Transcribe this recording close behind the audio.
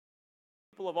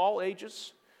people of all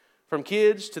ages, from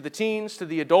kids to the teens to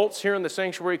the adults here in the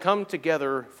sanctuary, come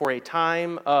together for a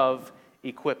time of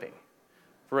equipping.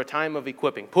 For a time of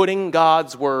equipping, putting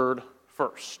God's Word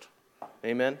first.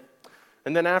 Amen.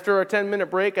 And then after our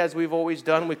 10-minute break, as we've always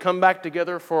done, we come back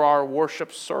together for our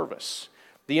worship service.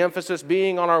 The emphasis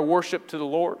being on our worship to the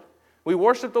Lord. We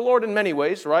worship the Lord in many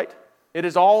ways, right? It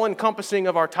is all-encompassing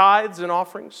of our tithes and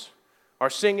offerings,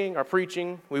 our singing, our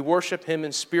preaching. We worship Him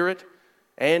in spirit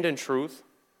and in truth,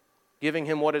 giving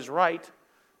Him what is right,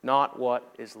 not what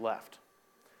is left.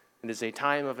 It is a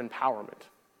time of empowerment.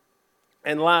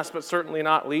 And last but certainly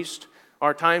not least,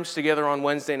 our times together on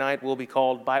Wednesday night will be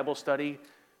called Bible study,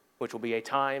 which will be a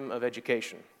time of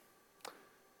education.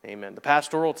 Amen. The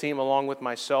pastoral team, along with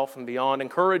myself and beyond,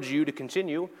 encourage you to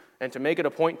continue and to make it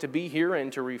a point to be here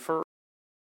and to refer.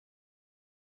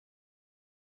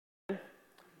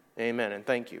 Amen, and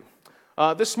thank you.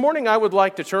 This morning I would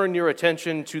like to turn your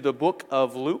attention to the book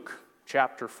of Luke,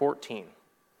 chapter 14.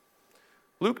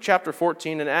 Luke chapter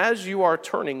 14, and as you are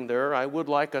turning there, I would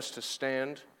like us to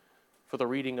stand for the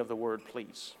reading of the word,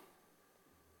 please.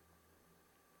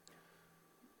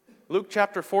 Luke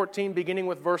chapter 14, beginning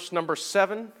with verse number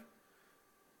 7.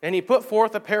 And he put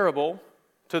forth a parable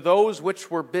to those which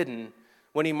were bidden,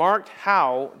 when he marked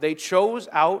how they chose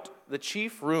out the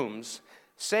chief rooms,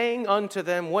 saying unto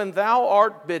them, When thou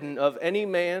art bidden of any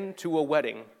man to a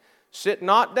wedding, sit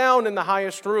not down in the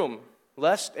highest room,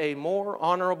 lest a more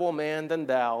honorable man than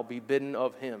thou be bidden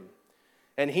of him.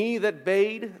 And he that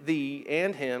bade thee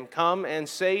and him come and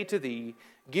say to thee,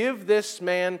 Give this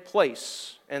man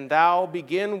place, and thou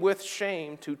begin with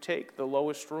shame to take the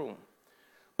lowest room.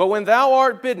 But when thou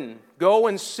art bidden, go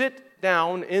and sit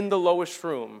down in the lowest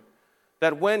room,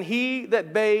 that when he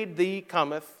that bade thee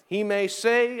cometh, he may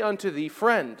say unto thee,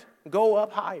 Friend, go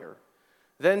up higher.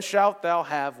 Then shalt thou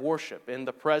have worship in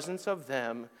the presence of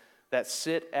them that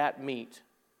sit at meat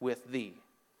with thee.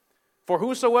 For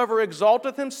whosoever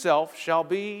exalteth himself shall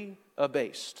be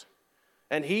abased,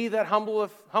 and he that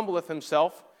humbleth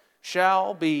himself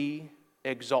shall be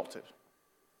exalted.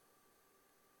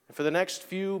 And for the next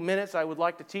few minutes, I would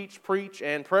like to teach, preach,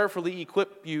 and prayerfully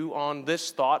equip you on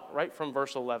this thought, right from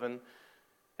verse 11,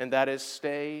 and that is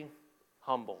stay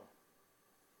humble.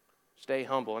 Stay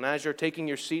humble. And as you're taking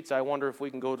your seats, I wonder if we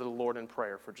can go to the Lord in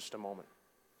prayer for just a moment.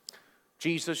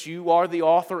 Jesus, you are the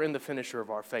author and the finisher of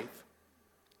our faith.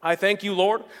 I thank you,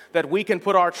 Lord, that we can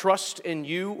put our trust in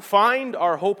you, find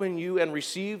our hope in you, and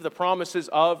receive the promises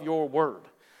of your word.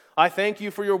 I thank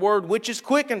you for your word, which is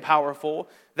quick and powerful,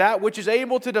 that which is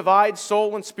able to divide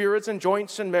soul and spirits and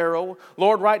joints and marrow.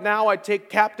 Lord, right now I take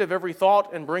captive every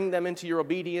thought and bring them into your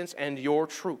obedience and your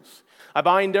truth. I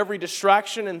bind every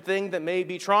distraction and thing that may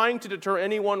be trying to deter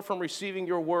anyone from receiving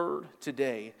your word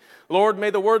today. Lord,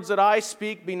 may the words that I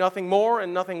speak be nothing more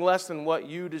and nothing less than what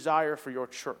you desire for your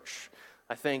church.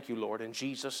 I thank you, Lord, in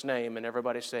Jesus' name, and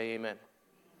everybody say amen.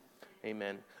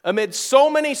 Amen. Amid so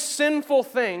many sinful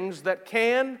things that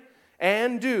can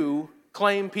and do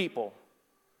claim people,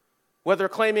 whether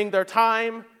claiming their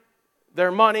time,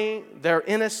 their money, their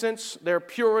innocence, their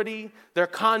purity, their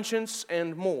conscience,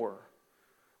 and more.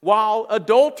 While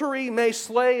adultery may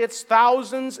slay its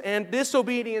thousands and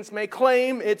disobedience may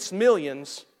claim its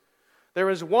millions, there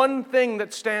is one thing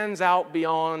that stands out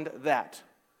beyond that,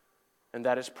 and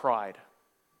that is pride.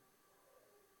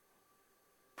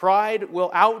 Pride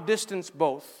will outdistance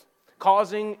both,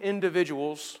 causing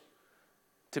individuals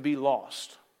to be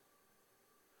lost.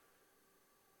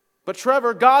 But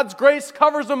Trevor, God's grace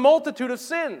covers a multitude of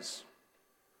sins.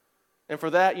 And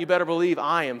for that, you better believe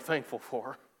I am thankful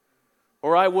for,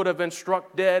 or I would have been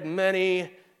struck dead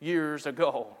many years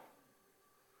ago.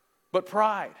 But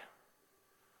pride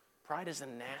is a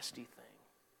nasty thing.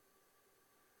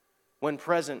 When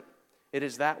present, it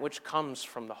is that which comes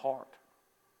from the heart.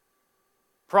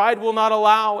 Pride will not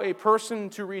allow a person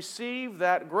to receive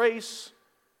that grace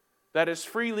that is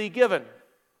freely given.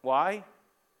 Why?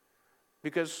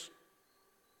 Because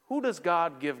who does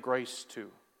God give grace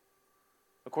to?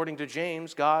 According to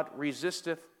James, God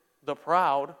resisteth the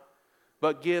proud,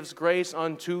 but gives grace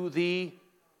unto the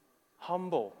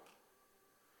humble.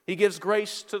 He gives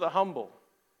grace to the humble.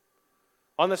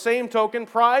 On the same token,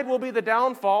 pride will be the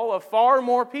downfall of far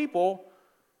more people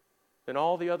than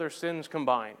all the other sins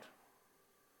combined.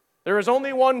 There is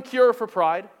only one cure for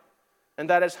pride, and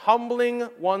that is humbling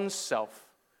oneself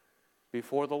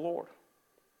before the Lord.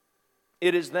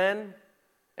 It is then,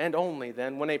 and only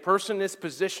then, when a person is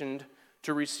positioned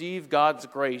to receive God's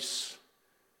grace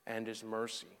and His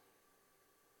mercy.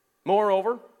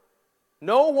 Moreover,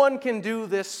 no one can do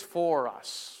this for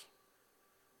us.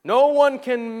 No one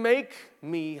can make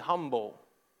me humble.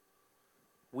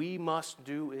 we must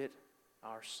do it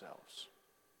ourselves.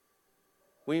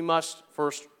 We must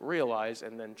first realize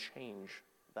and then change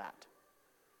that.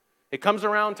 It comes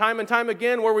around time and time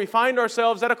again where we find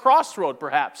ourselves at a crossroad,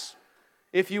 perhaps,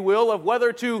 if you will, of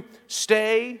whether to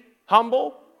stay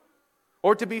humble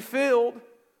or to be filled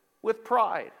with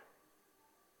pride.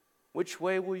 Which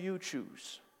way will you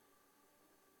choose?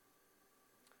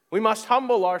 We must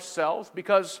humble ourselves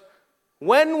because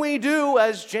when we do,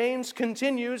 as James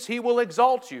continues, he will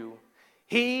exalt you.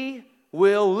 He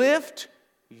will lift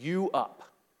you up.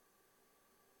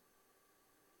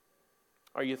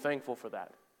 Are you thankful for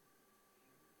that?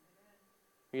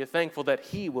 Are you thankful that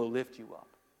he will lift you up?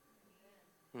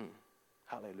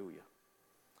 Hallelujah.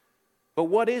 But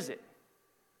what is it?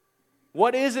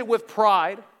 What is it with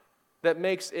pride that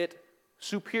makes it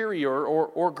superior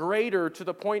or greater to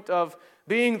the point of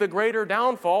being the greater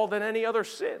downfall than any other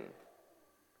sin?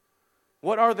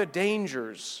 What are the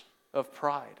dangers of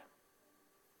pride?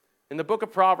 In the book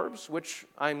of Proverbs, which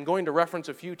I'm going to reference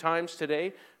a few times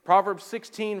today, Proverbs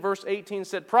 16 verse 18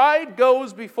 said, "Pride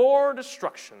goes before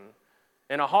destruction,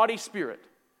 and a haughty spirit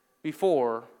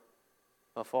before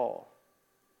a fall."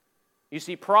 You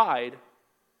see, pride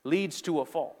leads to a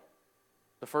fall,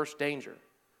 the first danger.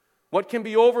 What can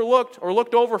be overlooked or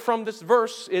looked over from this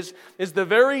verse is the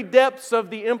very depths of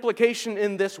the implication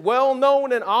in this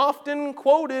well-known and often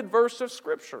quoted verse of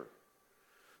Scripture.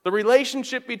 The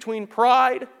relationship between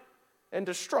pride and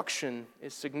destruction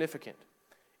is significant.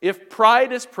 If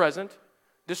pride is present,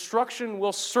 destruction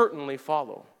will certainly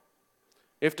follow.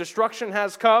 If destruction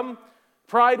has come,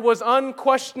 pride was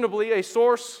unquestionably a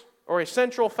source or a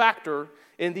central factor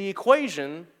in the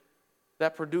equation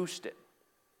that produced it.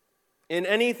 In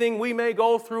anything we may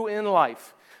go through in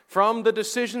life, from the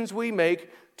decisions we make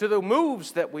to the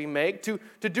moves that we make, to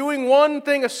doing one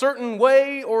thing a certain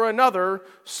way or another,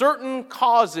 certain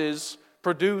causes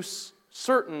produce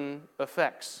certain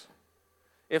effects.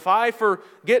 If I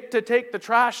forget to take the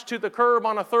trash to the curb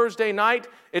on a Thursday night,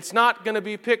 it's not going to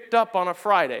be picked up on a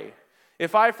Friday.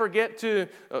 If I forget to,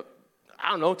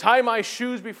 tie my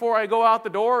shoes before I go out the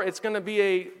door, it's going to be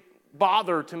a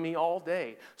bother to me all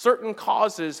day. Certain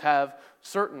causes have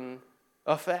certain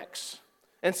effects.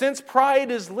 And since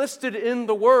pride is listed in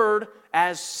the Word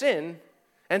as sin,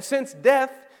 and since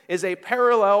death is a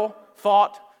parallel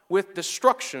thought with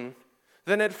destruction,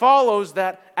 then it follows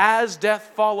that as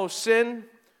death follows sin,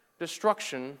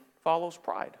 destruction follows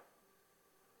pride.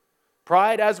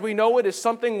 Pride, as we know it, is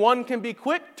something one can be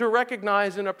quick to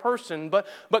recognize in a person,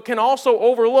 but can also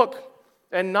overlook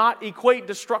and not equate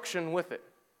destruction with it.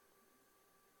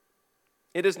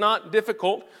 It is not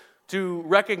difficult to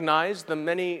recognize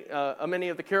many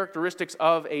of the characteristics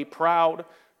of a proud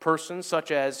person,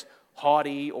 such as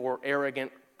haughty or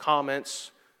arrogant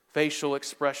comments, facial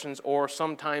expressions, or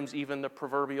sometimes even the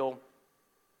proverbial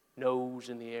nose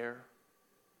in the air.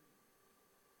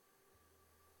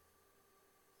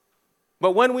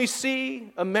 But when we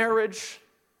see a marriage,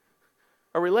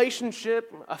 a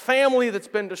relationship, a family that's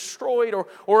been destroyed,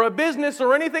 or a business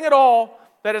or anything at all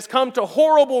that has come to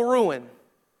horrible ruin,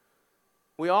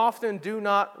 we often do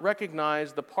not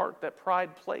recognize the part that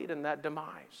pride played in that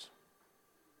demise.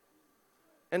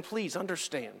 And please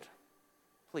understand,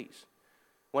 please,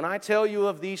 when I tell you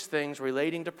of these things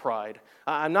relating to pride,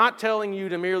 I'm not telling you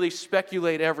to merely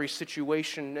speculate every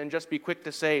situation and just be quick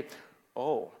to say,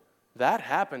 oh, that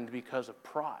happened because of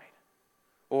pride.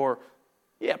 Or,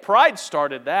 yeah, pride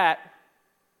started that.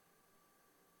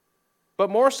 But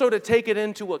more so to take it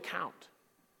into account.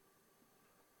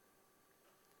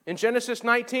 In Genesis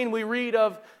 19, we read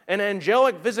of an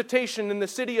angelic visitation in the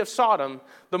city of Sodom,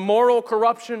 the moral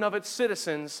corruption of its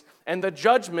citizens, and the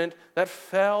judgment that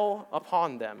fell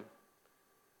upon them.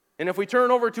 And if we turn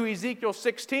over to Ezekiel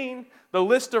 16, the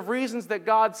list of reasons that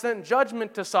God sent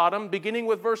judgment to Sodom, beginning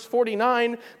with verse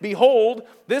 49, "Behold,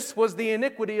 this was the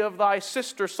iniquity of thy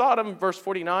sister Sodom," verse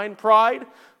 49, "pride,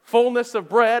 fullness of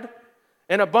bread,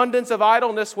 and abundance of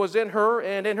idleness was in her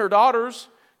and in her daughters.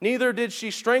 Neither did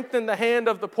she strengthen the hand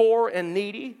of the poor and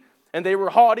needy, and they were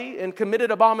haughty and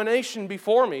committed abomination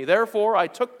before me. Therefore I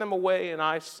took them away, and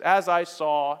as I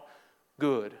saw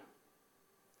good."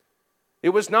 It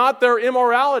was not their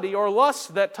immorality or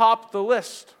lust that topped the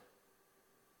list.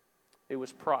 It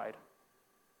was pride.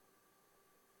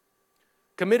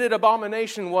 Committed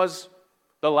abomination was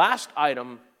the last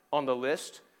item on the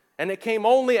list, and it came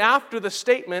only after the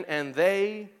statement, "and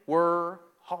they were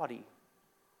haughty."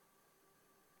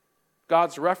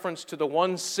 God's reference to the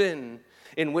one sin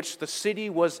in which the city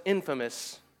was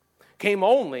infamous came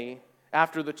only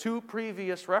after the two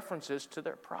previous references to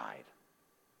their pride.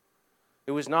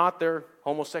 It was not their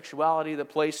homosexuality that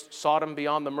placed Sodom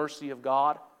beyond the mercy of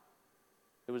God.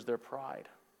 It was their pride.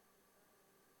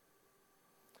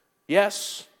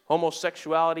 Yes,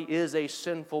 homosexuality is a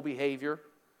sinful behavior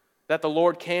that the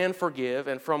Lord can forgive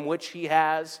and from which He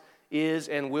has, is,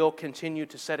 and will continue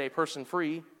to set a person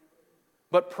free.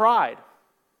 But pride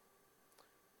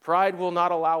will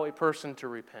not allow a person to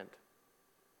repent.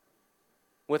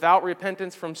 Without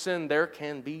repentance from sin, there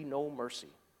can be no mercy.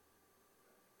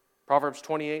 Proverbs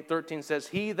 28:13 says,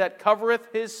 "He that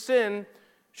covereth his sin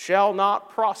shall not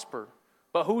prosper,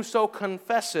 but whoso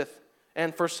confesseth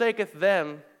and forsaketh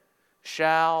them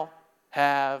shall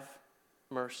have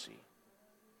mercy."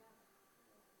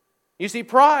 You see,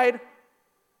 pride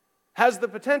has the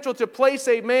potential to place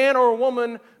a man or a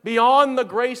woman beyond the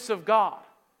grace of God.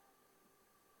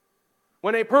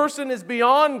 When a person is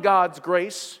beyond God's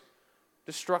grace,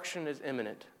 destruction is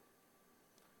imminent.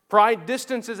 Pride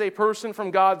distances a person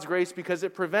from God's grace because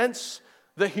it prevents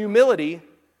the humility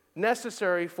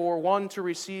necessary for one to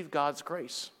receive God's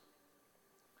grace.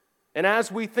 And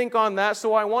as we think on that,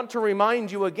 so I want to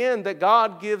remind you again that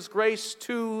God gives grace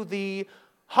to the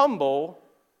humble,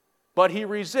 but He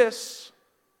resists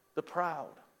the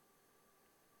proud.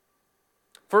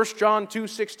 1 John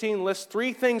 2:16 lists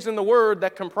three things in the Word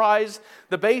that comprise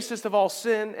the basis of all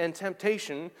sin and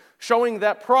temptation, showing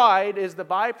that pride is the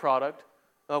byproduct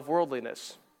of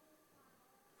worldliness.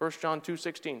 1 John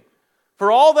 2:16.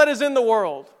 "For all that is in the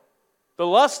world, the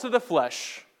lust of the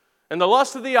flesh, and the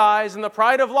lust of the eyes, and the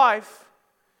pride of life,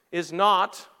 is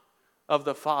not of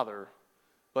the Father,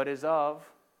 but is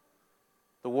of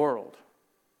the world."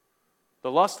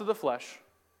 The lust of the flesh,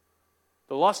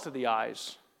 the lust of the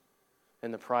eyes,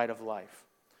 and the pride of life.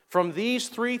 From these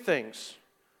three things,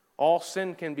 all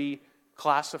sin can be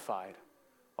classified.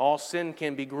 All sin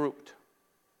can be grouped.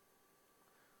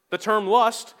 The term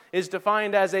lust is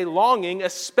defined as a longing,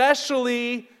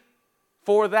 especially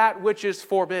for that which is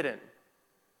forbidden.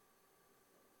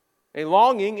 A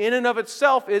longing in and of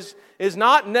itself is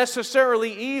not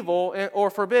necessarily evil or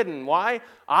forbidden. Why?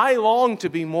 I long to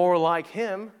be more like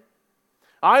Him.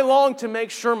 I long to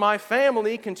make sure my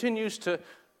family continues to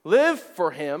live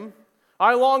for Him.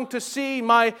 I long to see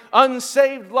my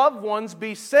unsaved loved ones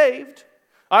be saved.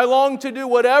 I long to do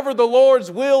whatever the Lord's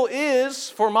will is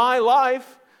for my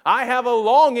life. I have a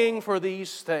longing for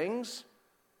these things.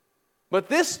 But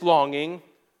this longing,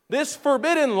 this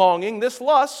forbidden longing, this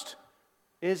lust,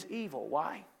 is evil.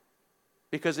 Why?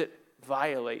 Because it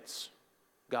violates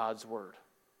God's Word.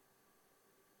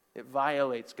 It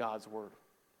violates God's Word.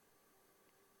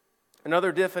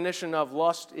 Another definition of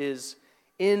lust is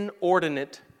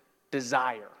inordinate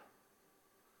desire.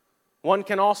 One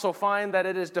can also find that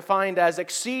it is defined as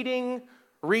exceeding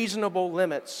reasonable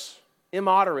limits,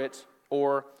 immoderate,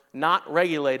 or not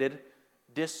regulated,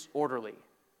 disorderly.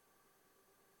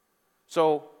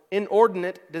 So,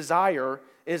 inordinate desire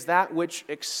is that which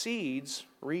exceeds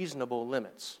reasonable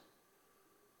limits.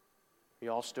 Are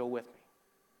you all still with me?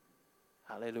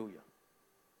 Hallelujah.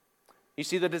 You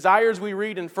see, the desires we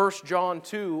read in 1 John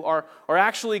 2 are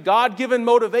actually God-given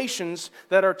motivations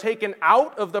that are taken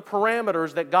out of the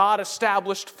parameters that God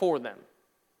established for them.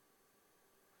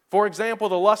 For example,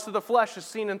 the lust of the flesh is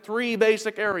seen in three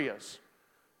basic areas: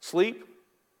 sleep,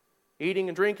 eating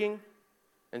and drinking,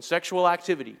 and sexual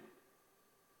activity.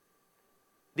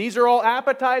 These are all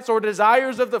appetites or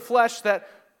desires of the flesh that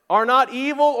are not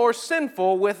evil or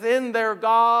sinful within their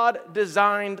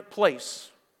God-designed place.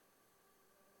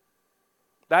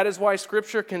 That is why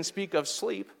Scripture can speak of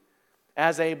sleep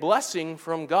as a blessing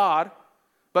from God,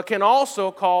 but can also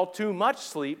call too much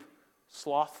sleep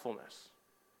slothfulness.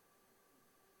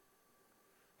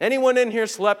 Anyone in here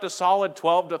slept a solid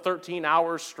 12 to 13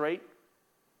 hours straight?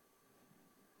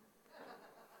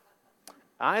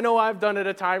 I know I've done it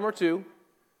a time or two,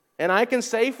 and I can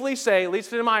safely say, at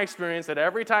least in my experience, that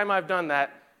every time I've done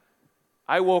that,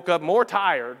 I woke up more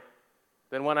tired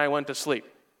than when I went to sleep.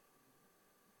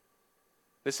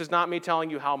 This is not me telling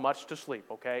you how much to sleep,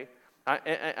 okay?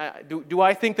 Do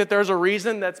I think that there's a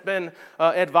reason that's been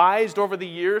advised over the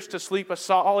years to sleep a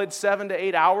solid 7 to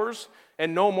 8 hours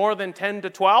and no more than 10 to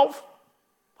 12?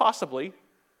 Possibly.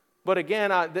 But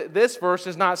again, this verse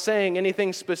is not saying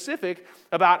anything specific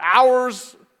about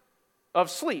hours of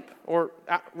sleep or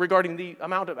regarding the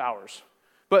amount of hours.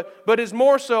 But is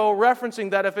more so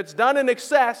referencing that if it's done in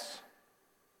excess,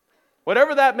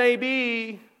 whatever that may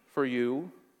be for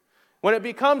you, when it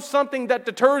becomes something that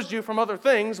deters you from other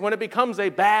things, when it becomes a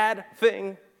bad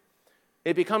thing,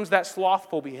 it becomes that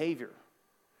slothful behavior.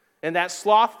 And that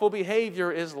slothful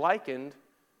behavior is likened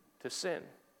to sin.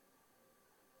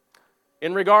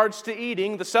 In regards to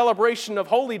eating, the celebration of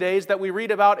holy days that we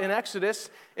read about in Exodus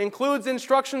includes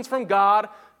instructions from God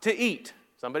to eat.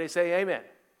 Somebody say amen.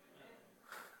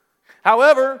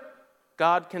 However,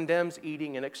 God condemns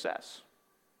eating in excess.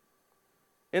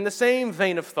 In the same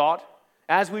vein of thought,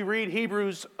 as we read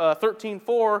Hebrews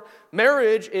 13:4,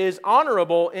 marriage is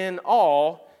honorable in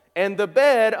all, and the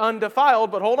bed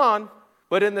undefiled, but hold on.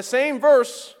 But in the same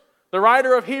verse, the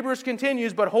writer of Hebrews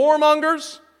continues, but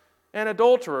whoremongers and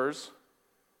adulterers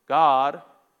God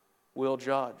will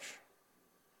judge.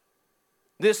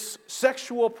 This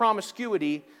sexual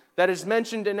promiscuity that is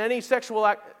mentioned in any sexual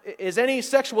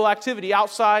activity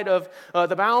outside of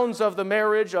the bounds of the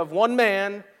marriage of one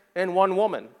man and one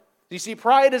woman. You see,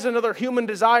 pride is another human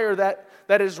desire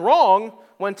that is wrong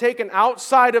when taken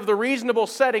outside of the reasonable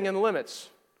setting and limits.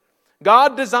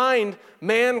 God designed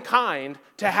mankind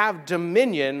to have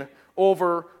dominion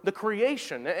over the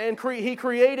creation, and He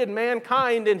created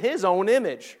mankind in His own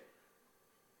image.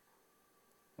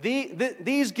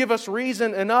 These give us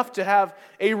reason enough to have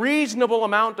a reasonable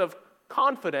amount of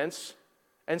confidence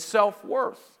and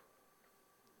self-worth.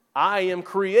 I am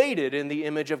created in the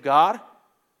image of God.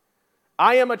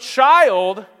 I am a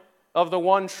child of the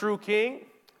one true King.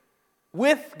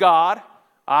 With God,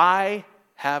 I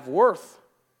have worth.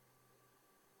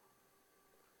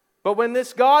 But when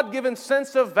this God-given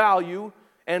sense of value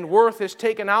and worth is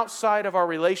taken outside of our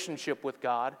relationship with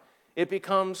God, it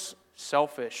becomes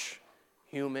selfish,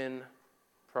 human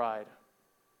pride.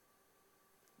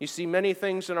 You see, many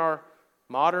things in our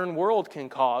modern world can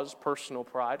cause personal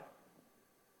pride.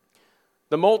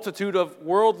 The multitude of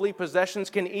worldly possessions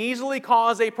can easily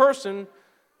cause a person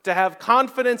to have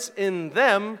confidence in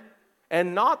them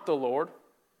and not the Lord,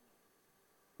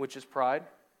 which is pride.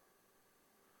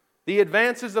 The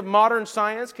advances of modern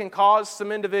science can cause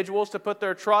some individuals to put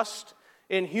their trust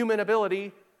in human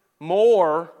ability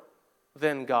more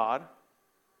than God.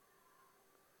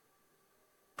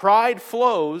 Pride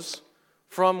flows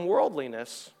from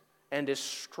worldliness and is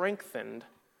strengthened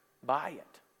by it.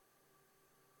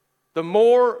 The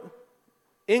more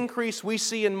increase we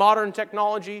see in modern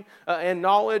technology and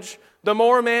knowledge, the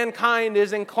more mankind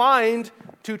is inclined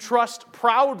to trust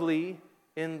proudly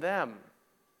in them.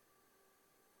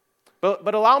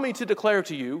 But allow me to declare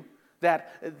to you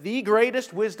that the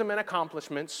greatest wisdom and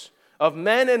accomplishments of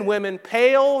men and women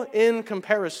pale in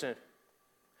comparison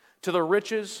to the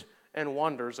riches and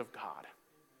wonders of God.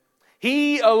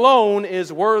 He alone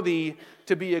is worthy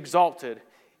to be exalted.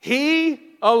 He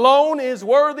alone is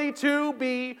worthy to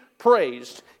be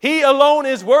praised. He alone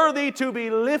is worthy to be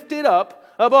lifted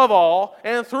up above all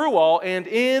and through all and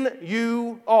in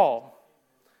you all.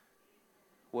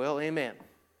 Well, amen.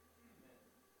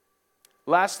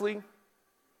 Lastly,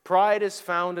 pride is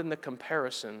found in the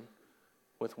comparison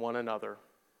with one another.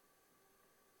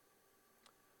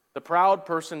 The proud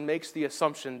person makes the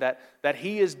assumption that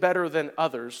he is better than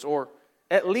others, or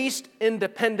at least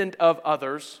independent of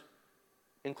others,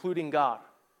 including God.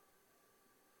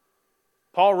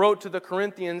 Paul wrote to the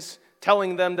Corinthians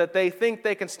telling them that they think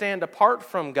they can stand apart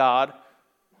from God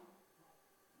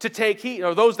to take heed,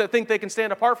 or those that think they can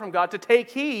stand apart from God to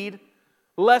take heed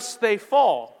lest they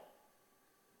fall.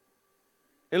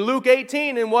 In Luke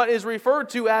 18, in what is referred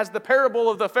to as the parable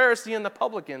of the Pharisee and the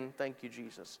publican, thank you,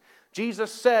 Jesus. Jesus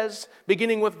says,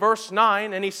 beginning with verse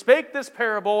 9, and he spake this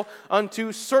parable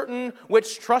unto certain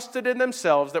which trusted in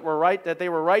themselves that they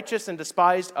were righteous and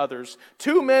despised others.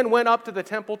 2 men went up to the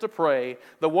temple to pray,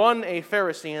 the one a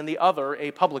Pharisee and the other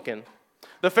a publican.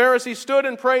 The Pharisee stood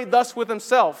and prayed thus with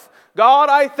himself, God,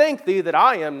 I thank thee that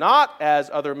I am not as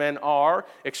other men are,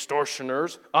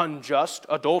 extortioners, unjust,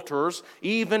 adulterers,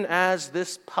 even as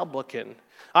this publican.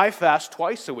 I fast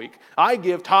twice a week. I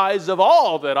give tithes of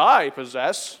all that I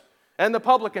possess. And the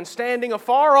publican, standing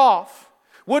afar off,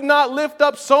 would not lift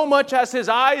up so much as his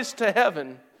eyes to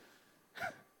heaven,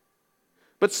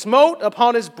 but smote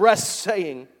upon his breast,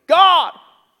 saying, God,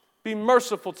 be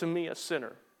merciful to me, a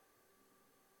sinner.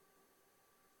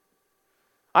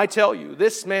 I tell you,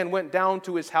 this man went down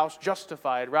to his house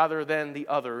justified rather than the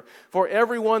other. For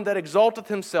everyone that exalteth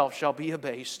himself shall be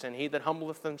abased, and he that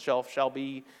humbleth himself shall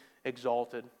be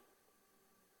exalted.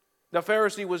 The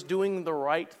Pharisee was doing the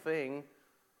right thing,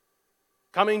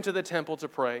 coming to the temple to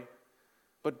pray.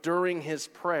 But during his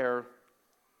prayer,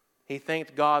 he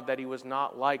thanked God that he was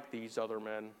not like these other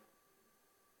men.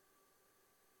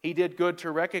 He did good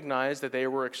to recognize that they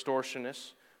were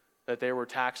extortionists, that they were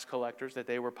tax collectors, that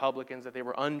they were publicans, that they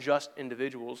were unjust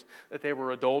individuals, that they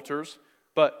were adulterers,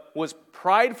 but was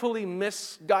pridefully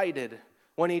misguided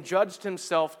when he judged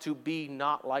himself to be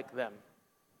not like them.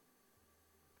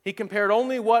 He compared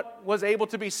only what was able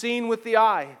to be seen with the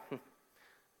eye,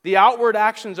 the outward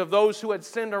actions of those who had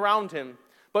sinned around him,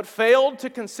 but failed to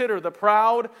consider the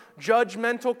proud,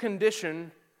 judgmental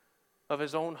condition of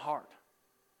his own heart.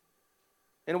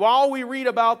 And while we read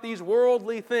about these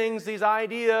worldly things, these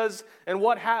ideas, and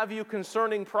what have you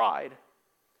concerning pride,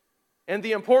 and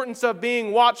the importance of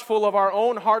being watchful of our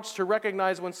own hearts to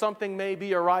recognize when something may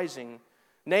be arising,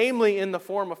 namely in the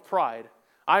form of pride,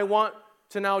 I want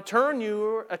to now turn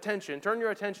your attention,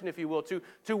 if you will,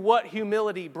 to what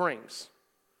humility brings.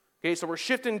 Okay, so we're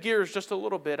shifting gears just a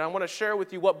little bit. I want to share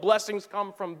with you what blessings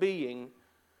come from being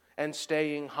and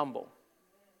staying humble.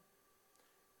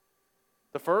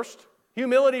 The first,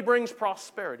 humility brings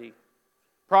prosperity.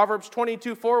 Proverbs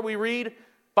 22:4 we read,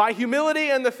 "By humility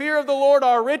and the fear of the Lord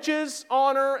are riches,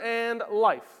 honor, and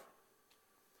life."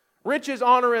 Riches,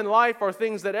 honor, and life are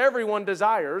things that everyone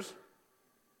desires.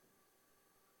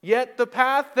 Yet the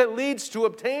path that leads to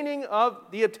obtaining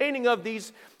of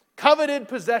these coveted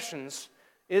possessions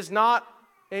is not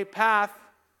a path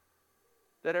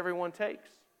that everyone takes.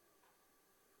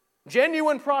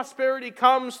 Genuine prosperity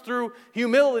comes through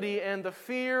humility and the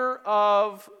fear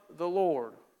of the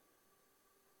Lord.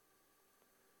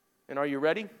 And are you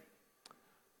ready?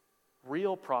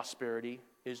 Real prosperity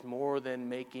is more than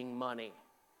making money.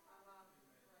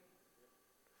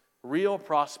 Real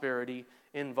prosperity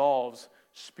involves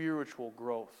spiritual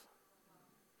growth.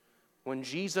 When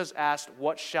Jesus asked,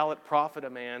 "What shall it profit a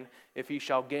man if he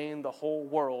shall gain the whole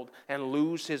world and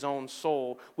lose his own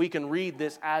soul?" we can read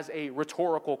this as a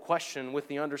rhetorical question with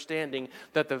the understanding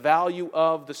that the value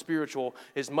of the spiritual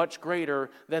is much greater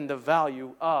than the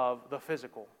value of the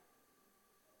physical.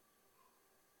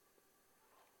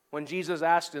 When Jesus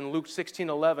asked in Luke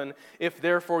 16:11, "If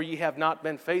therefore ye have not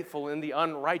been faithful in the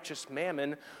unrighteous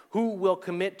mammon, who will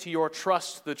commit to your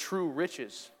trust the true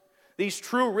riches?" These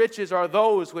true riches are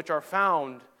those which are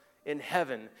found in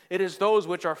heaven. It is those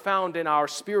which are found in our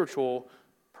spiritual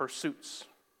pursuits.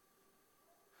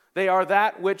 They are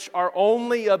that which are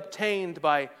only obtained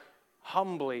by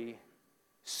humbly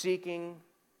seeking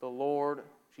the Lord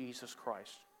Jesus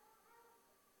Christ.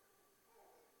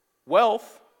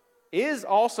 Wealth is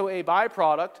also a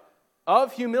byproduct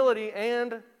of humility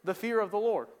and the fear of the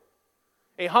Lord.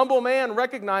 A humble man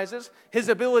recognizes his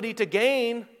ability to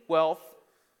gain wealth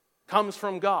comes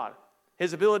from God.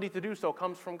 His ability to do so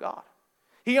comes from God.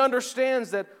 He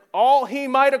understands that all he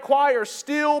might acquire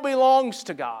still belongs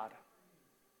to God.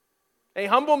 A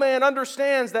humble man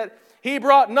understands that he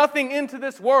brought nothing into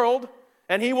this world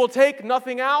and he will take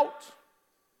nothing out.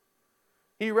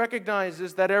 He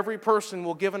recognizes that every person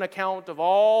will give an account of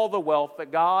all the wealth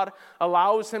that God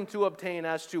allows him to obtain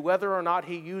as to whether or not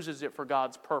he uses it for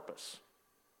God's purpose.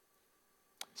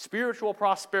 Spiritual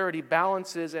prosperity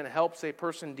balances and helps a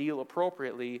person deal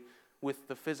appropriately with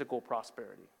the physical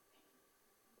prosperity.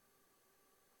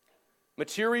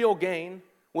 Material gain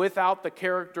without the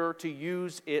character to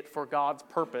use it for God's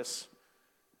purpose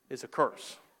is a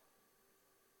curse.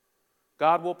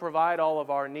 God will provide all of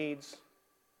our needs.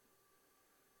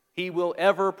 He will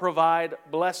ever provide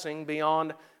blessing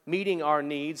beyond meeting our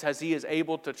needs as He is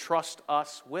able to trust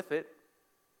us with it.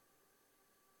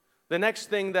 The next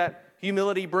thing that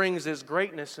humility brings is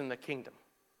greatness in the kingdom.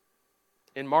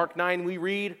 In Mark 9, we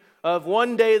read of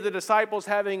one day the disciples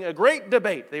having a great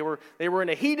debate. They were in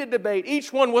a heated debate.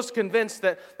 Each one was convinced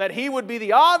that he would be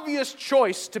the obvious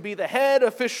choice to be the head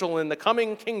official in the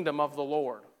coming kingdom of the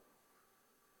Lord.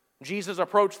 Jesus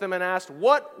approached them and asked,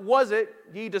 "What was it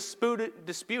ye disputed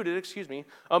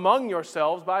among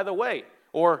yourselves by the way?"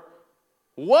 Or,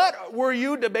 "What were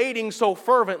you debating so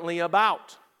fervently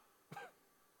about?"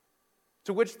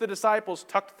 To which the disciples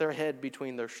tucked their head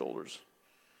between their shoulders.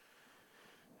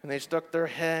 And they stuck their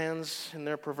hands in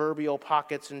their proverbial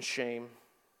pockets in shame.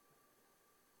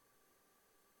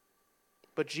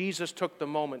 But Jesus took the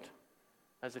moment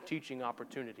as a teaching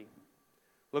opportunity.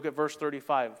 Look at verse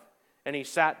 35. "And he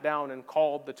sat down and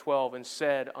called the 12 and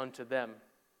said unto them,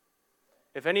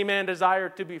 If any man desire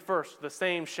to be first, the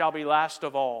same shall be last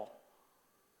of all,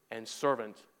 and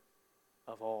servant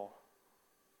of all."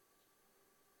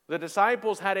 The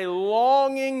disciples had a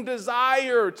longing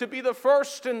desire to be the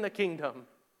first in the kingdom,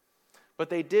 but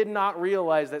they did not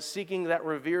realize that seeking that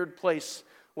revered place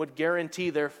would guarantee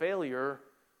their failure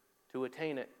to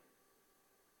attain it.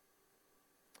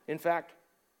 In fact,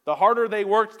 the harder they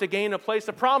worked to gain a place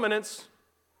of prominence,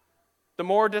 the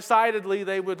more decidedly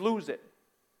they would lose it.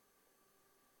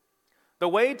 The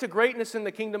way to greatness in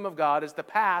the kingdom of God is the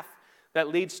path that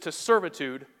leads to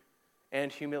servitude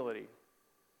and humility.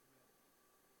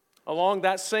 Along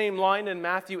that same line in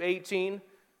Matthew 18,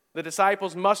 the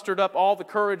disciples mustered up all the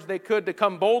courage they could to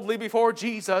come boldly before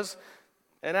Jesus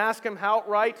and ask Him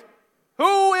outright,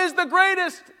 Who is the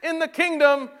greatest in the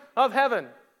kingdom of heaven?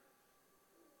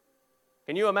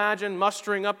 Can you imagine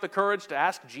mustering up the courage to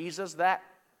ask Jesus that?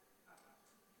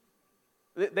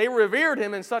 They revered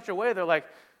him in such a way, they're like,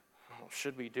 oh,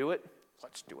 should we do it?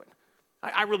 Let's do it.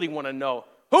 I really want to know.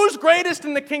 Who's greatest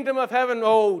in the kingdom of heaven?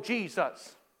 Oh,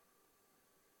 Jesus.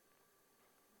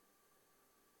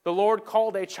 The Lord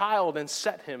called a child and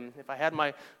set him. If I had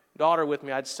my daughter with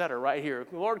me, I'd set her right here.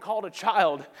 The Lord called a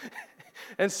child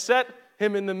and set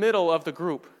him in the middle of the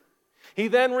group. He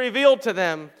then revealed to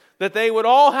them that they would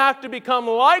all have to become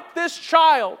like this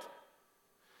child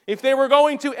if they were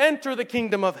going to enter the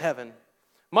kingdom of heaven,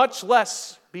 much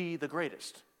less be the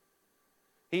greatest.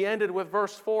 He ended with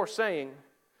verse 4 saying,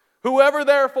 whoever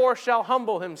therefore shall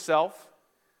humble himself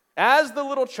as the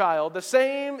little child, the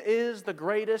same is the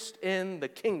greatest in the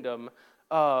kingdom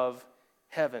of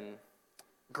heaven.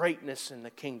 Greatness in the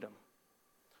kingdom.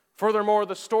 Furthermore,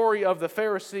 the story of the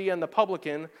Pharisee and the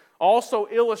publican also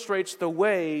illustrates the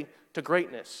way to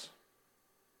greatness.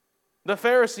 The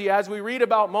Pharisee, as we read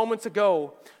about moments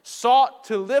ago, sought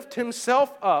to lift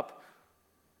himself up.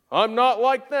 I'm not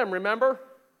like them, remember?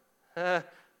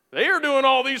 They are doing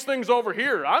all these things over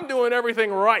here. I'm doing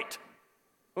everything right.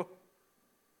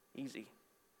 Easy.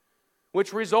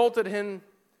 Which resulted in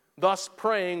thus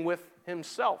praying with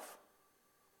himself.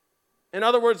 In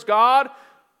other words, God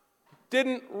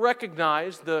didn't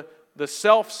recognize the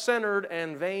self-centered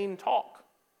and vain talk.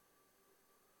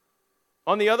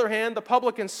 On the other hand, the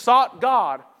publican sought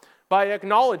God by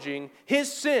acknowledging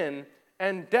his sin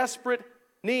and desperate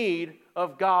need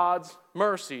of God's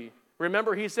mercy.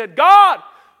 Remember, he said, God,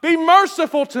 be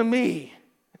merciful to me,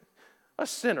 a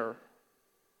sinner.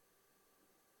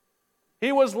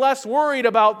 He was less worried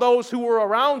about those who were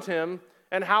around him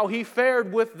and how he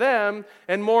fared with them,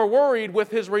 and more worried with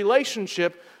his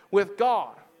relationship with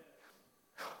God.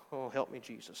 Oh, help me,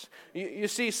 Jesus. You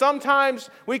see, sometimes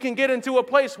we can get into a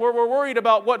place where we're worried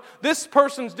about what this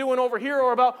person's doing over here,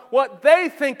 or about what they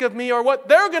think of me, or what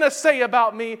they're going to say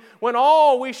about me, when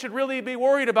all we should really be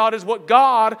worried about is what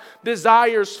God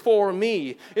desires for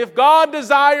me. If God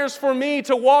desires for me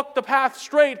to walk the path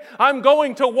straight, I'm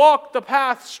going to walk the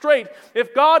path straight.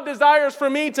 If God desires for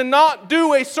me to not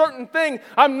do a certain thing,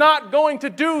 I'm not going to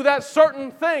do that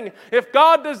certain thing. If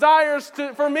God desires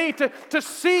for me to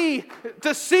see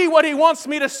what He wants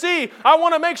me to see, I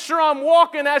want to make sure I'm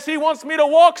walking as He wants me to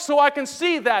walk so I can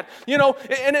see that.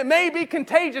 And it may be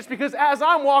contagious, because as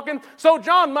I'm walking, so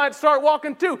John might start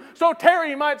walking too. So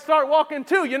Terry might start walking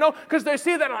too, because they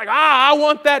see that and like, I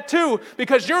want that too,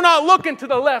 because you're not looking to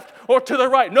the left or to the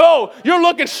right. No, you're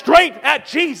looking straight at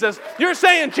Jesus. You're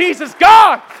saying, Jesus,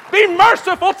 God, be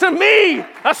merciful to me,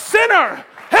 a sinner.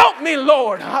 Help me,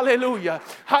 Lord. Hallelujah.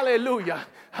 Hallelujah.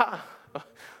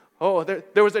 Oh,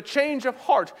 there was a change of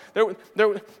heart. There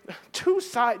were two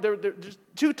sides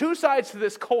to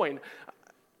this coin.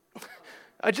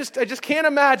 I just can't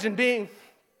imagine being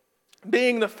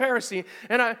the Pharisee,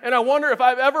 and I wonder if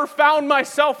I've ever found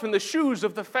myself in the shoes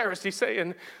of the Pharisee,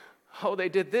 saying, oh, they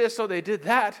did this, oh, they did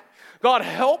that. God,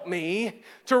 help me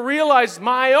to realize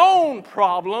my own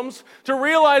problems, to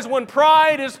realize when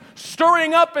pride is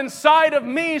stirring up inside of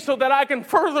me, so that I can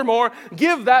furthermore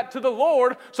give that to the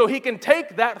Lord, so He can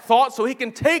take that thought, so He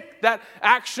can take that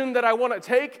action that I want to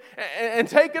take and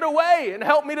take it away and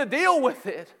help me to deal with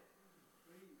it.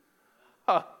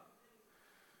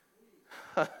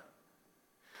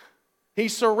 He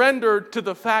surrendered to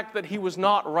the fact that he was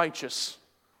not righteous.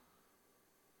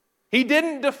 He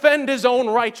didn't defend his own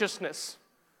righteousness.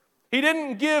 He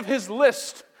didn't give his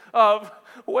list of,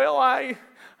 well, I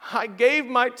gave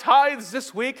my tithes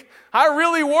this week. I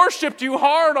really worshiped you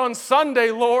hard on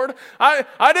Sunday, Lord.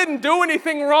 I didn't do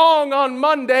anything wrong on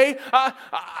Monday.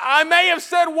 I may have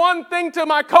said one thing to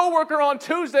my coworker on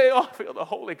Tuesday. Oh, I feel the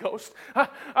Holy Ghost.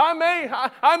 I may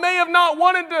have not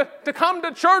wanted to come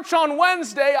to church on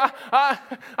Wednesday. I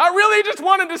really just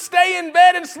wanted to stay in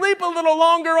bed and sleep a little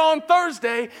longer on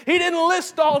Thursday. He didn't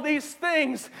list all these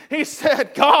things. He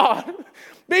said, God,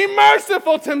 be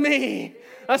merciful to me,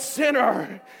 a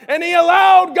sinner. And he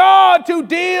allowed God to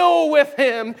deal with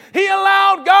him. He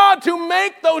allowed God to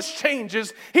make those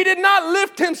changes. He did not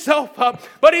lift himself up,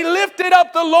 but he lifted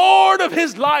up the Lord of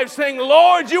his life, saying,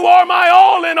 Lord, you are my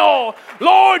all in all.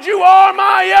 Lord, you are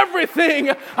my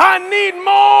everything. I need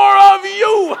more of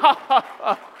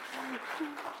you.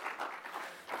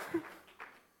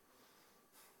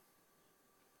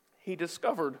 He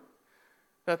discovered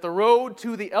that the road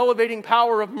to the elevating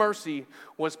power of mercy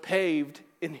was paved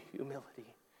in humility.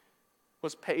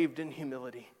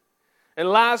 And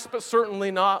last but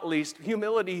certainly not least,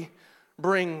 humility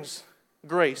brings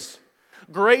grace.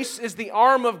 Grace is the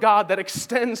arm of God that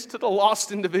extends to the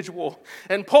lost individual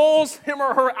and pulls him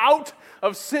or her out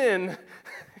of sin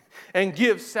and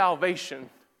gives salvation.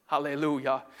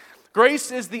 Hallelujah.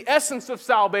 Grace is the essence of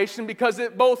salvation because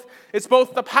it's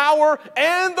both the power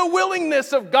and the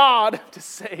willingness of God to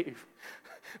save.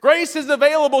 Grace is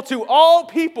available to all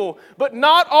people, but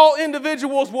not all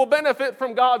individuals will benefit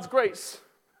from God's grace.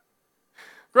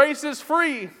 Grace is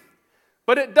free,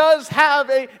 but it does have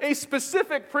a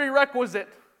specific prerequisite.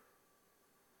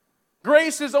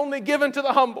 Grace is only given to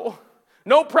the humble.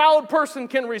 No proud person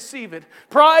can receive it.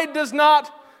 Pride does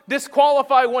not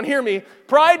disqualify one. Hear me.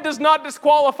 Pride does not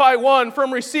disqualify one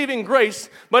from receiving grace,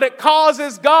 but it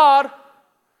causes God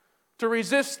to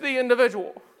resist the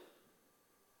individual.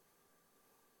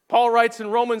 Paul writes in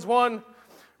Romans 1,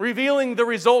 revealing the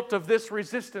result of this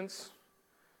resistance.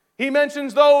 He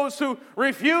mentions those who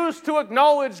refuse to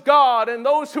acknowledge God and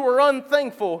those who are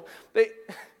unthankful.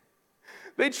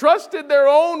 They trusted their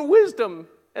own wisdom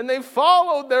and they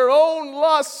followed their own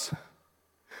lusts.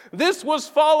 This was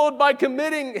followed by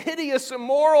committing hideous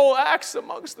immoral acts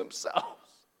amongst themselves.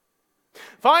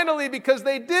 Finally, because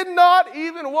they did not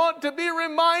even want to be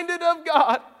reminded of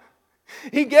God,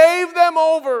 He gave them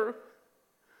over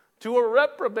to a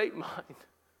reprobate mind.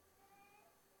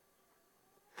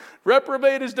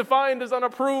 Reprobate is defined as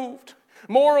unapproved,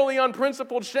 morally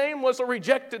unprincipled, shameless, or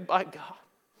rejected by God.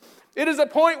 It is a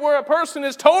point where a person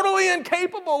is totally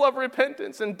incapable of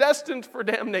repentance and destined for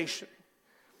damnation.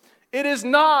 It is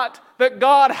not that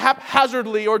God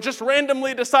haphazardly or just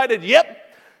randomly decided, yep,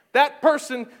 that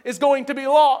person is going to be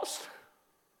lost.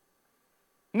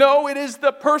 No, it is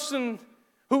the person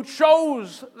who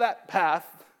chose that path.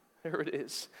 There it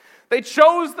is. They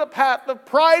chose the path of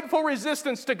prideful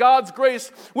resistance to God's grace,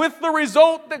 with the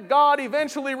result that God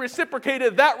eventually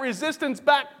reciprocated that resistance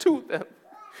back to them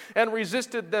and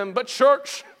resisted them. But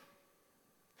church,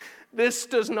 this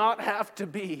does not have to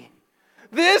be.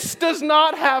 This does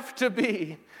not have to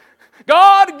be.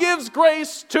 God gives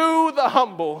grace to the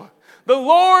humble. The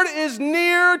Lord is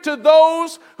near to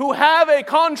those who have a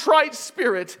contrite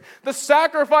spirit. The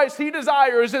sacrifice He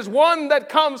desires is one that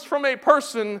comes from a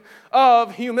person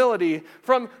of humility,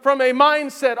 from a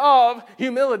mindset of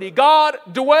humility. God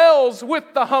dwells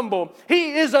with the humble.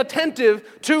 He is attentive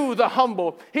to the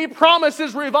humble. He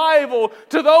promises revival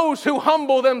to those who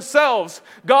humble themselves.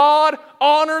 God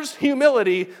honors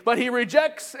humility, but He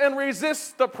rejects and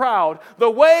resists the proud.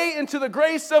 The way into the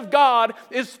grace of God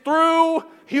is through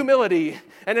humility.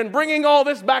 And in bringing all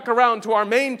this back around to our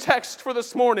main text for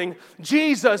this morning,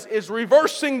 Jesus is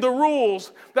reversing the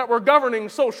rules that were governing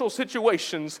social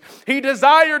situations. He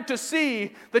desired to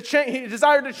change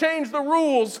the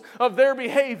rules of their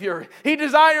behavior. He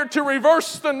desired to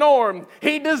reverse the norm.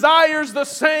 He desires the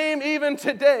same even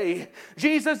today.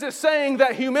 Jesus is saying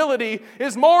that humility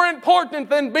is more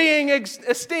important than being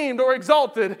esteemed or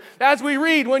exalted. As we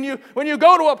read, when you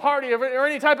go to a party or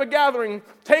any type of gathering,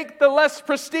 take the less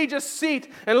prestigious seat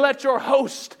and let your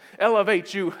host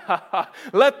elevate you.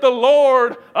 Let the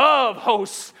Lord of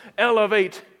hosts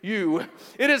elevate you.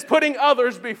 It is putting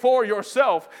others before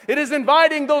yourself. It is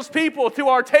inviting those people to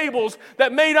our tables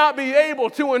that may not be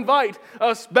able to invite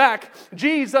us back.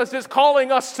 Jesus is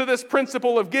calling us to this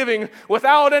principle of giving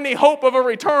without any hope of a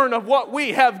return of what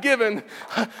we have given.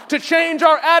 To change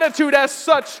our attitude as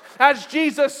such, as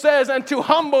Jesus says, and to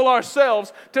humble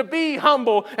ourselves, to be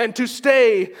humble and to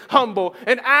stay humble.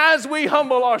 And as we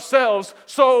humble ourselves,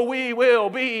 so we will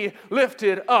be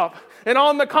lifted up. And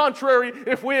on the contrary,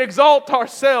 if we exalt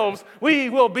ourselves, we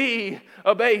will be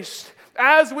abased.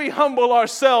 As we humble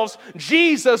ourselves,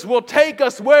 Jesus will take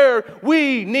us where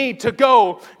we need to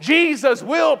go. Jesus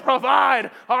will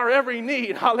provide our every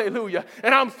need. Hallelujah.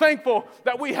 And I'm thankful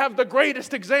that we have the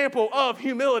greatest example of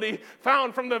humility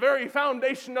found from the very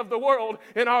foundation of the world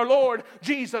in our Lord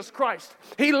Jesus Christ.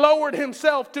 He lowered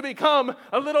Himself to become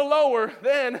a little lower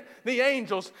than the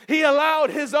angels. He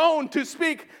allowed His own to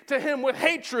speak to Him with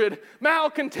hatred,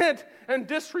 malcontent, and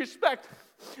disrespect.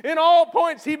 In all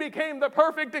points, He became the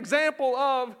perfect example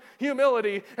of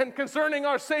humility. And concerning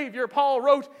our Savior, Paul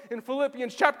wrote in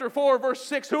Philippians chapter 4, verse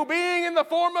 6, who being in the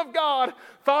form of God,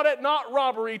 thought it not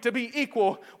robbery to be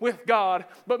equal with God,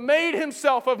 but made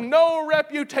Himself of no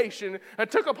reputation,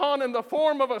 and took upon Him the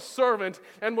form of a servant,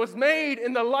 and was made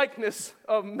in the likeness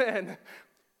of men.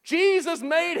 Jesus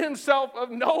made Himself of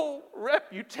no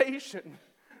reputation.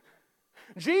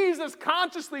 Jesus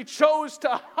consciously chose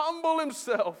to humble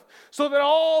Himself so that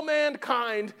all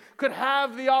mankind could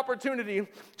have the opportunity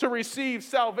to receive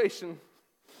salvation.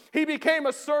 He became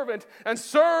a servant and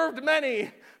served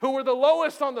many who were the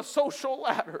lowest on the social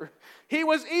ladder. He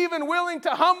was even willing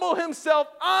to humble himself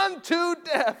unto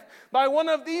death by one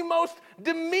of the most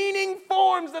demeaning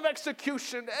forms of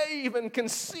execution even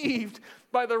conceived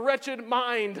by the wretched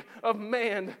mind of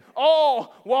man.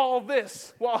 All while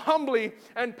humbly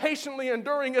and patiently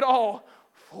enduring it all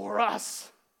for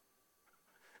us.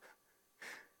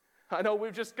 I know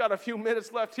we've just got a few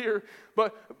minutes left here,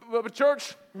 but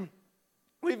church,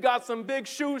 we've got some big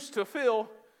shoes to fill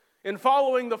in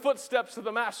following the footsteps of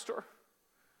the Master.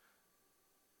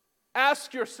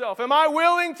 Ask yourself, am I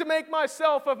willing to make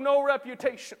myself of no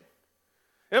reputation?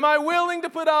 Am I willing to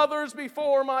put others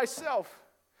before myself?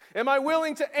 Am I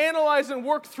willing to analyze and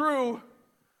work through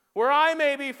where I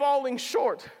may be falling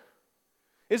short?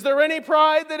 Is there any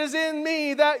pride that is in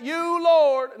me that you,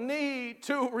 Lord, need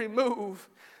to remove?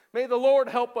 May the Lord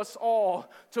help us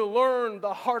all to learn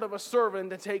the heart of a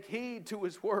servant and take heed to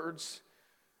his words.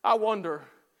 I wonder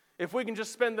if we can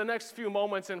just spend the next few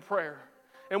moments in prayer.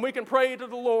 And we can pray to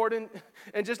the Lord and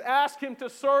just ask him to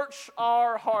search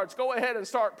our hearts. Go ahead and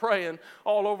start praying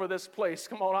all over this place.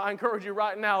 Come on, I encourage you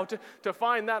right now to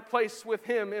find that place with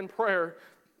him in prayer.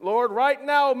 Lord, right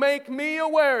now, make me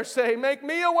aware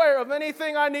of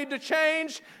anything I need to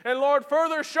change. And Lord,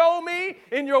 further show me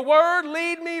in your word,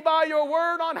 lead me by your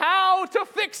word on how to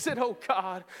fix it, oh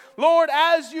God. Lord,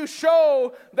 as you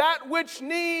show that which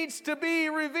needs to be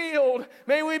revealed,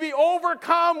 may we be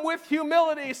overcome with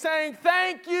humility, saying,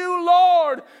 thank you,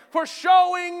 Lord, for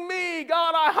showing me.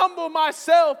 God, I humble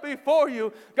myself before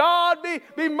you. God,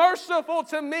 be merciful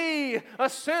to me, a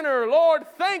sinner. Lord,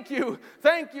 thank you.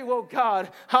 Thank you, oh God.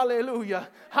 Hallelujah.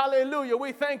 Hallelujah.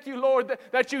 We thank you, Lord,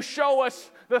 that you show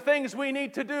us the things we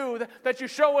need to do, that you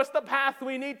show us the path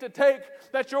we need to take,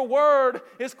 that your word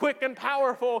is quick and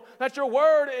powerful, that your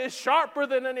word is sharper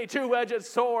than any two-edged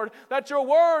sword, that your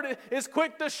word is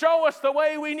quick to show us the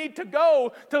way we need to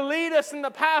go, to lead us in the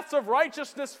paths of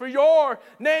righteousness for your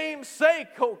name's sake,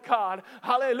 oh God.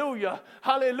 Hallelujah.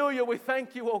 Hallelujah. We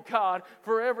thank you, oh God,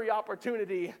 for every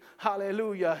opportunity.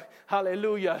 Hallelujah.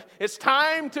 Hallelujah. It's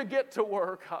time to get to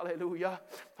work. Hallelujah.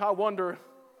 I wonder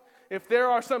if there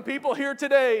are some people here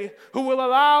today who will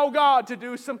allow God to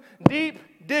do some deep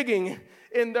digging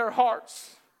in their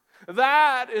hearts.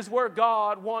 That is where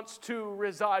God wants to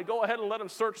reside. Go ahead and let him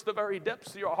search the very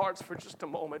depths of your hearts for just a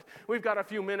moment. We've got a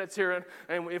few minutes here,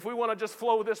 and if we want to just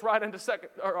flow this right into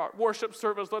our worship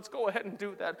service, let's go ahead and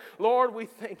do that. Lord, we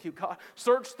thank you, God.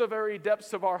 Search the very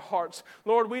depths of our hearts.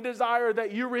 Lord, we desire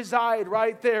that you reside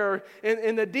right there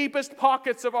in the deepest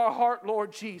pockets of our heart,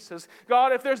 Lord Jesus.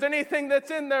 God, if there's anything that's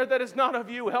in there that is not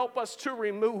of you, help us to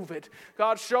remove it.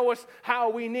 God, show us how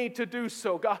we need to do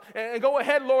so, God. And go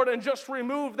ahead, Lord, and just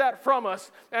remove that from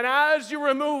us. And as you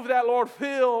remove that, Lord,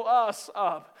 fill us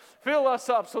up. Fill us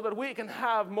up so that we can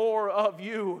have more of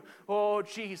you. Oh,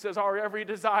 Jesus, our every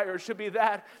desire should be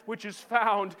that which is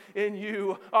found in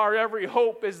you. Our every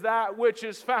hope is that which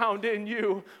is found in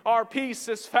you. Our peace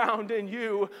is found in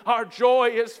you. Our joy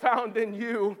is found in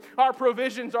you. Our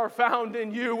provisions are found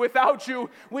in you. Without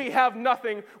you, we have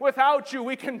nothing. Without you,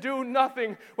 we can do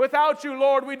nothing. Without you,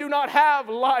 Lord, we do not have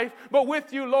life. But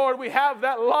with you, Lord, we have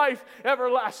that life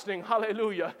everlasting.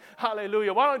 Hallelujah.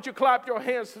 Hallelujah. Why don't you clap your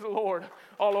hands to the Lord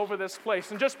all over this place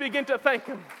and just begin to thank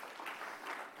him.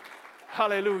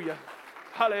 Hallelujah.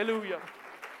 Hallelujah.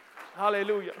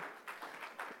 Hallelujah.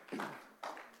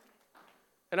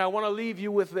 And I want to leave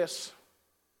you with this.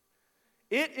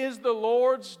 It is the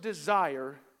Lord's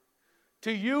desire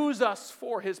to use us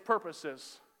for his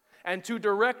purposes and to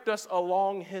direct us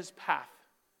along his path.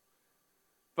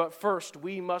 But first,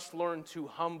 we must learn to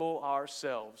humble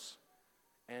ourselves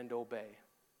and obey.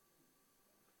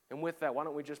 And with that, why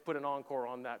don't we just put an encore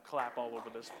on that clap all over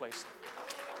this place.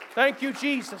 Thank you,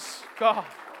 Jesus, God.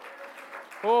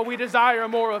 Oh, we desire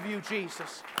more of you,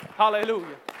 Jesus.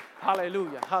 Hallelujah.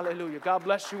 Hallelujah. Hallelujah. God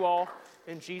bless you all.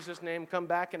 In Jesus' name, come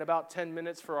back in about 10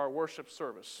 minutes for our worship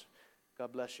service.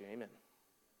 God bless you. Amen.